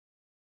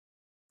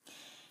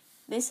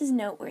This is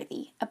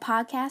Noteworthy, a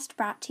podcast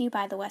brought to you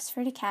by the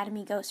Westford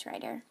Academy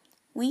Ghostwriter.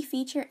 We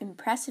feature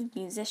impressive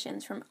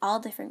musicians from all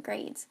different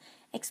grades,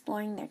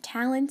 exploring their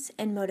talents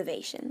and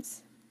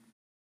motivations.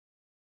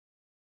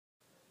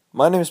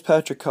 My name is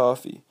Patrick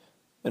Coffey,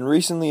 and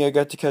recently I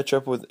got to catch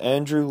up with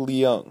Andrew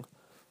Leung,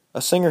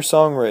 a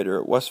singer-songwriter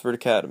at Westford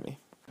Academy.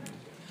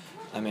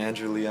 I'm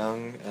Andrew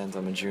Leung, and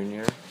I'm a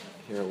junior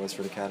here at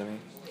Westford Academy.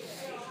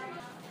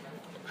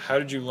 How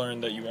did you learn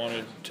that you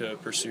wanted to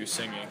pursue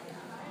singing?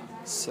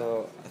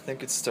 So I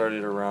think it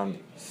started around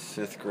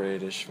 5th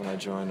grade-ish when I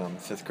joined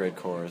 5th grade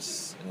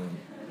chorus, and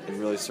it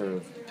really sort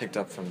of picked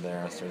up from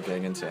there. I started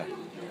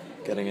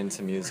getting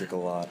into music a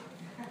lot,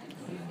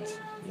 and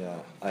yeah,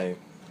 I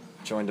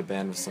joined a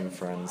band with some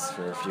friends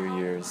for a few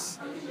years.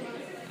 And,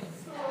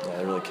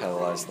 yeah, it really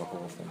catalyzed the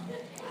whole thing.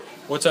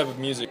 What type of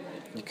music?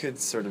 You could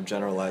sort of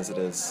generalize it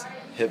as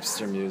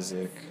hipster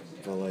music,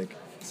 but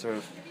sort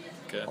of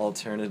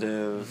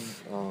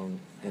alternative,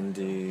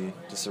 indie,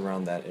 just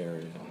around that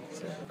area.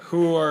 So.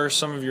 Who are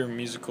some of your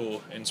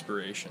musical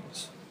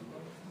inspirations?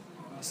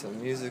 So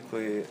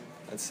musically,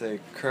 I'd say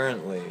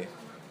currently,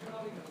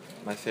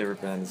 my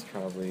favorite band is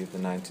probably the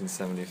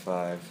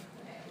 1975,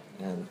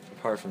 and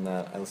apart from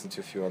that, I listen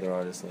to a few other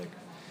artists like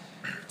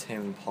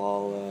Tame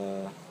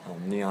Impala,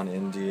 Neon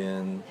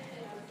Indian,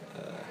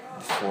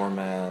 The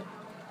Format,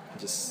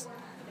 just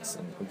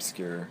some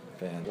obscure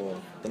band.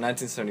 Well, the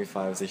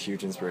 1975 is a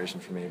huge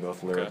inspiration for me,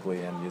 both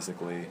lyrically and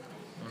musically,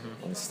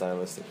 and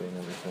stylistically and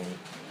everything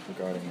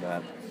regarding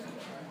that.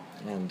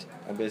 And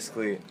I'd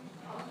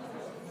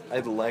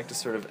like to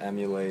sort of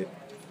emulate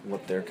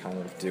what they're kind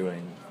of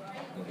doing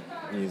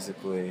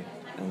musically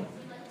and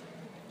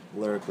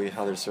lyrically,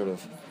 how there's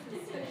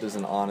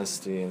an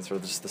honesty and sort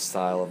of just the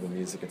style of the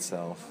music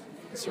itself.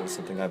 It's sort of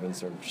something I've been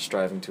sort of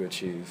striving to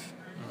achieve.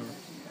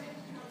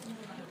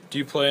 Do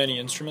you play any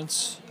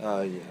instruments?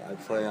 Yeah, I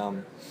play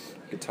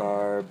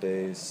guitar,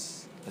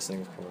 bass. I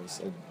sing, of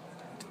course.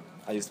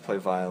 I used to play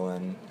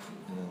violin,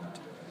 and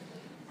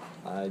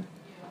I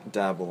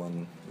dabble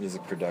in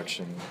music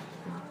production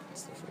and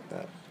stuff like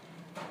that.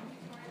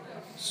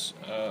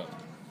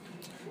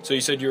 So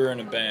you said you were in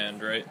a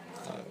band, right?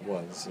 It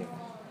was, yeah.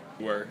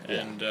 You were,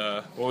 Yeah. and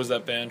what was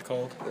that band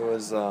called? It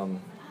was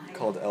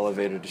called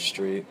Elevator to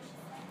Street.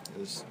 It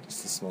was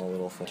just a small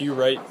little thing. Do you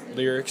write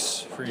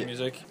lyrics for your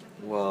music?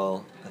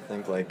 Well, I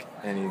think like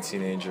any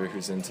teenager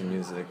who's into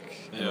music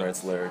and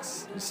writes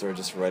lyrics, you sort of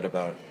just write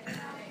about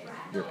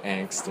your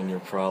angst and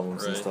your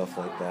problems and stuff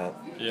like that.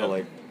 Yeah.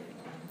 But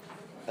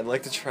I'd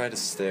like to try to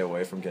stay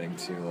away from getting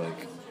too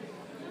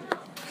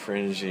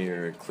cringy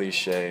or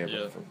cliche or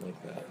something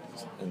like that,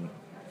 and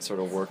sort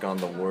of work on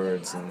the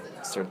words and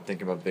start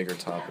thinking about bigger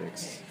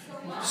topics.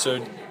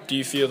 So do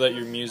you feel that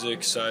your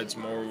music sides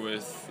more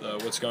with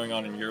what's going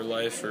on in your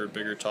life or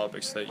bigger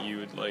topics that you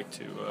would like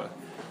to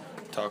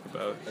talk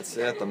about? I'd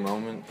say at the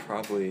moment,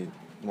 probably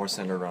more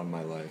centered around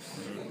my life.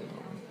 At the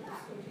moment.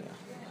 Yeah.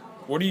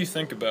 What do you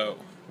think about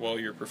while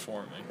you're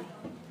performing?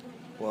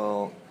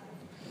 Well,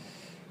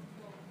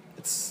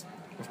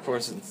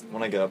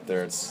 when I get up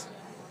there, it's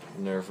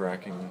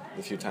nerve-wracking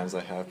the few times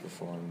I have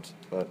performed,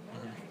 but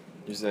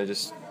usually I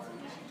just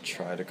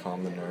try to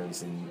calm the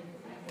nerves and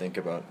think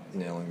about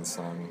nailing the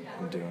song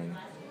I'm doing.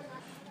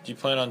 Do you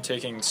plan on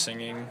taking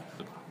singing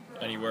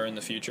anywhere in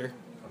the future?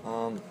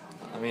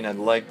 I'd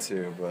like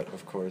to, but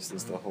of course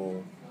there's the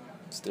whole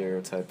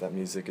stereotype that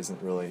music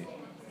isn't really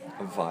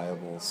a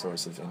viable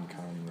source of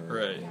income or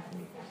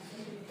anything.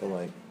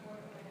 But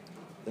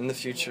in the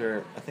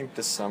future, I think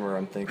this summer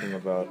I'm thinking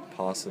about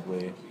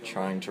possibly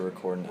trying to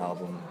record an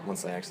album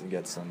once I actually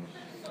get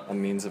a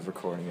means of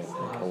recording it,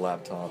 like a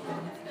laptop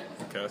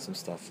and some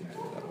stuff to do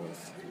that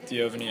with. Do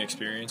you have any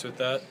experience with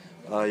that?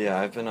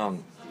 Yeah, I've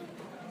been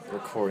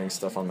recording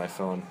stuff on my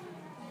phone,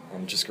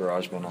 just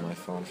GarageBand on my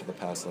phone for the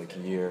past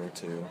year or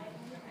two.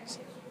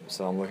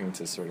 So I'm looking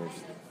to sort of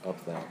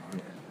up that.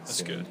 That's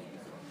soon. good.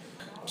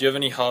 Do you have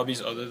any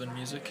hobbies other than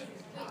music?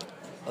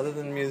 Other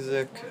than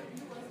music,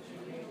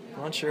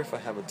 I'm not sure if I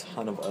have a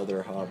ton of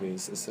other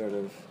hobbies. I sort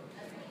of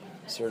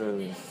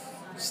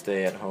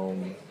stay at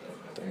home,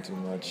 don't do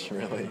much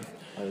really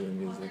other than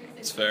music.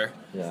 It's fair.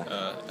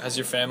 Yeah. Has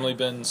your family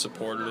been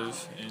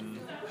supportive in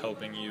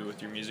helping you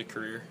with your music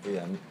career?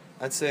 Yeah,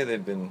 I'd say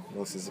they've been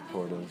mostly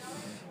supportive,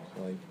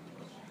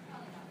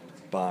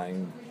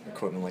 buying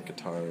equipment like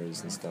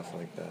guitars and stuff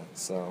like that.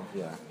 So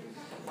yeah,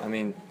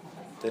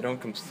 they don't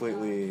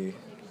completely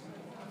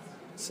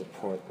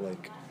support.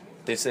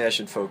 They say I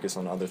should focus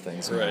on other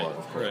things more,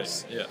 of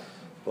course. Right. Yeah.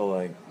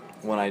 But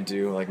when I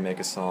do make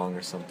a song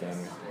or something,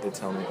 they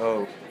tell me,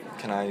 "Oh,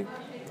 can I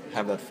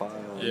have that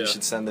file? You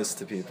should send this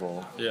to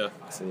people." Yeah.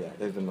 So yeah,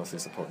 they've been mostly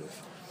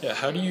supportive. Yeah.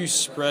 How do you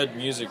spread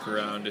music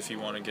around if you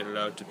want to get it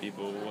out to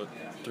people?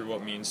 Through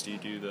what means do you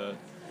do that?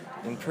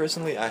 And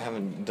personally, I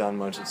haven't done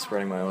much of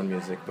spreading my own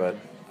music, but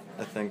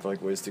I think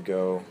ways to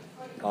go,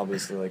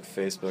 obviously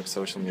Facebook,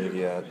 social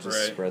media,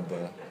 just spread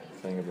the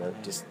thing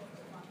about just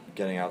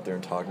getting out there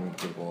and talking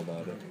to people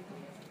about it,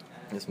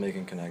 just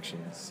making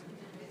connections.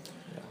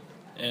 Yeah.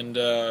 And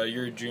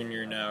you're a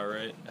junior now,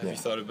 right? Have Yeah. you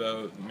thought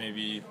about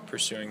maybe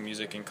pursuing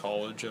music in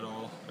college at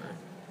all?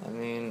 Or? I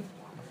mean,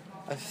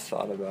 I've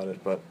thought about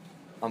it, but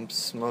I'm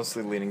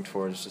mostly leaning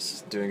towards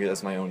just doing it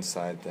as my own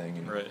side thing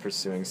and Right.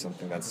 pursuing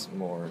something that's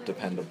more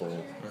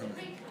dependable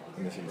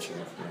in the future.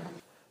 Yeah.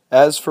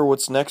 As for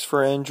what's next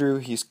for Andrew,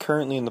 he's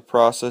currently in the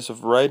process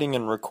of writing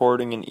and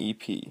recording an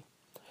EP.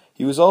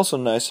 He was also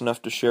nice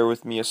enough to share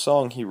with me a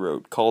song he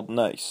wrote called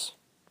Nice.